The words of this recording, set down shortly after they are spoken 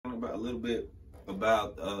little bit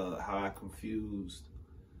about how I confused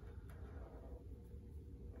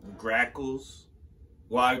Grackles.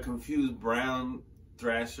 Well, I confused brown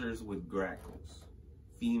thrashers with Grackles.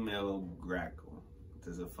 Female Grackle.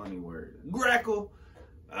 There's a funny word. Grackle.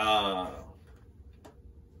 Well,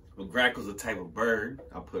 Grackle's a type of bird.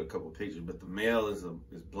 I'll put a couple pictures, but the male is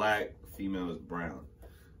black, the female is brown.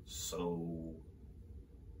 So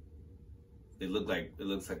it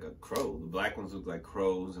looks like a crow. The black ones look like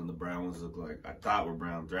crows, and the brown ones look like, I thought were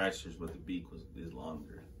brown thrashers, but the beak is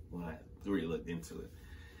longer when I really looked into it.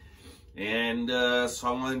 And so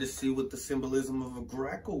I wanted to see what the symbolism of a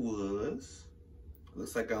Grackle was.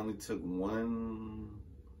 Looks like I only took one,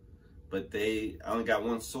 but I only got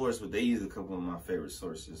one source, but they use a couple of my favorite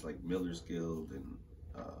sources, like Miller's Guild and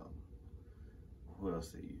what else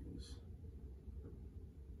they use?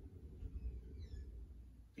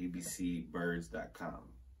 abcbirds.com.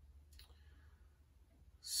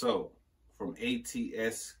 So, from atshq.org,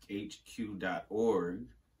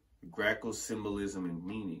 Grackle symbolism and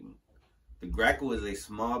meaning. The Grackle is a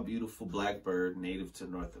small, beautiful black bird native to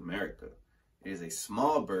North America. It is a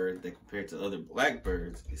small bird that, compared to other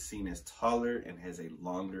blackbirds, is seen as taller and has a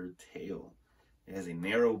longer tail. It has a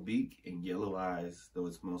narrow beak and yellow eyes, though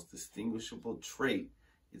its most distinguishable trait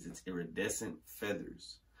is its iridescent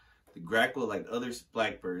feathers. The Grackle, like other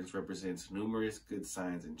blackbirds, represents numerous good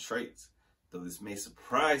signs and traits, though this may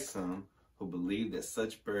surprise some who believe that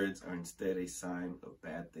such birds are instead a sign of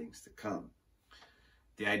bad things to come.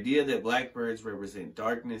 The idea that blackbirds represent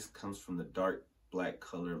darkness comes from the dark black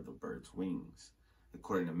color of the bird's wings.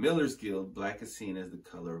 According to Miller's Guild, black is seen as the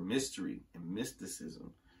color of mystery and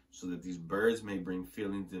mysticism, so that these birds may bring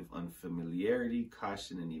feelings of unfamiliarity,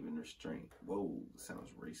 caution, and even restraint. Whoa,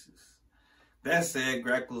 sounds racist. That said,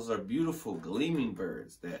 Grackles are beautiful, gleaming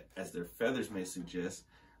birds that, as their feathers may suggest,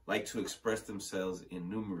 like to express themselves in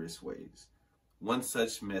numerous ways. One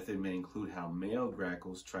such method may include how male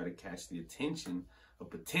Grackles try to catch the attention of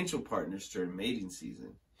potential partners during mating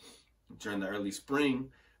season. During the early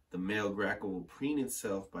spring, the male Grackle will preen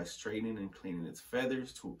itself by straightening and cleaning its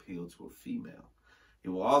feathers to appeal to a female. It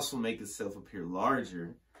will also make itself appear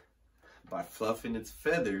larger by fluffing its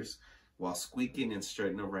feathers while squeaking and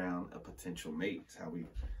strutting around a potential mate. It's how we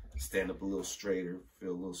stand up a little straighter,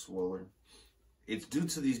 feel a little swoller. It's due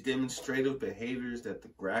to these demonstrative behaviors that the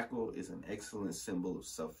Grackle is an excellent symbol of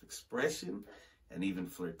self-expression and even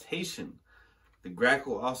flirtation. The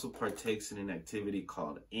Grackle also partakes in an activity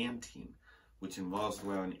called anting, which involves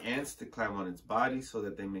allowing ants to climb on its body so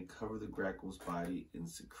that they may cover the Grackle's body in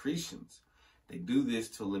secretions. They do this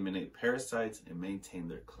to eliminate parasites and maintain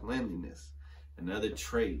their cleanliness, another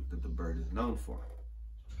trait that the bird is known for.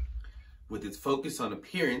 With its focus on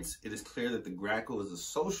appearance, it is clear that the Grackle is a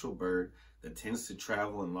social bird that tends to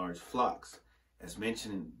travel in large flocks, as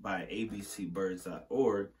mentioned by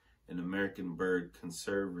abcbirds.org, an American Bird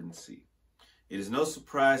Conservancy. It is no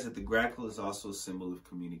surprise that the Grackle is also a symbol of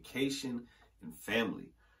communication and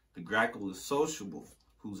family. The Grackle is sociable,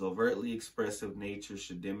 whose overtly expressive nature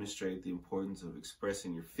should demonstrate the importance of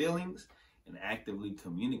expressing your feelings and actively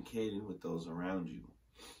communicating with those around you.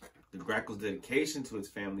 The Grackle's dedication to its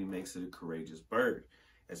family makes it a courageous bird,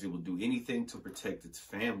 as it will do anything to protect its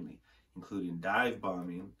family, including dive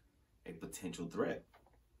bombing a potential threat.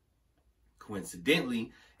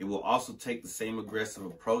 Coincidentally, it will also take the same aggressive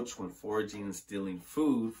approach when foraging and stealing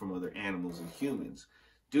food from other animals and humans.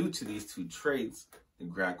 Due to these two traits, the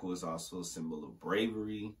Grackle is also a symbol of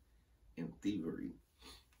bravery and thievery.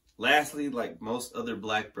 Lastly, like most other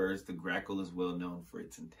blackbirds, the Grackle is well known for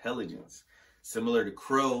its intelligence. Similar to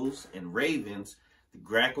crows and ravens, the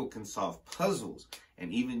Grackle can solve puzzles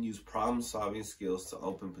and even use problem-solving skills to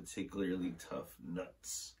open particularly tough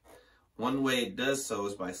nuts. One way it does so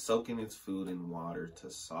is by soaking its food in water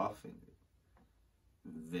to soften it.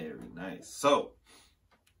 Very nice. So,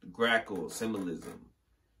 the Grackle symbolism.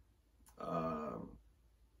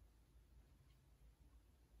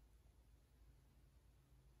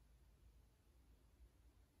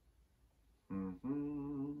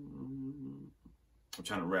 I'm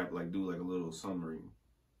trying to do a little summary.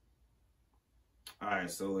 All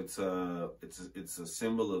right, so it's a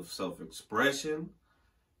symbol of self-expression,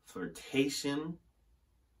 flirtation,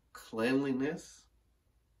 cleanliness,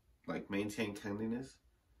 like maintain cleanliness.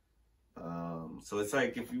 So it's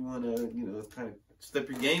like if you want to, kind of step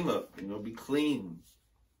your game up, be clean,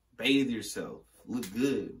 bathe yourself, look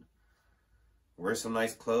good, wear some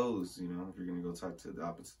nice clothes, if you're going to go talk to the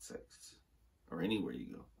opposite sex or anywhere you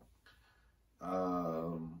go.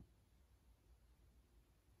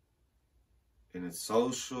 And it's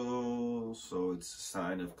social, so it's a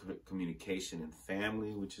sign of communication and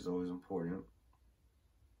family, which is always important.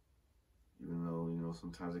 know,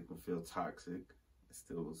 sometimes it can feel toxic.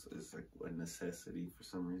 It's like a necessity for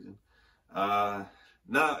some reason. No,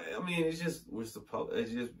 I mean, it's just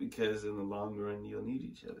because in the long run you'll need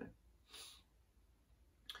each other.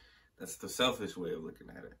 That's the selfish way of looking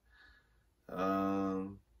at it.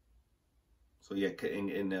 So yeah,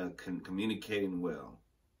 communicating well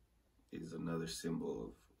is another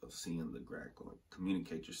symbol of seeing the Grackle.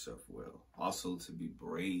 Communicate yourself well. Also to be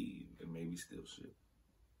brave and maybe steal shit.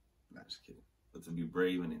 Not just kidding. But to be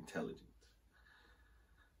brave and intelligent.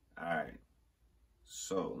 Alright.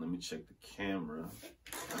 So let me check the camera.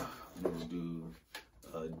 I'm gonna do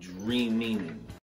dream meaning.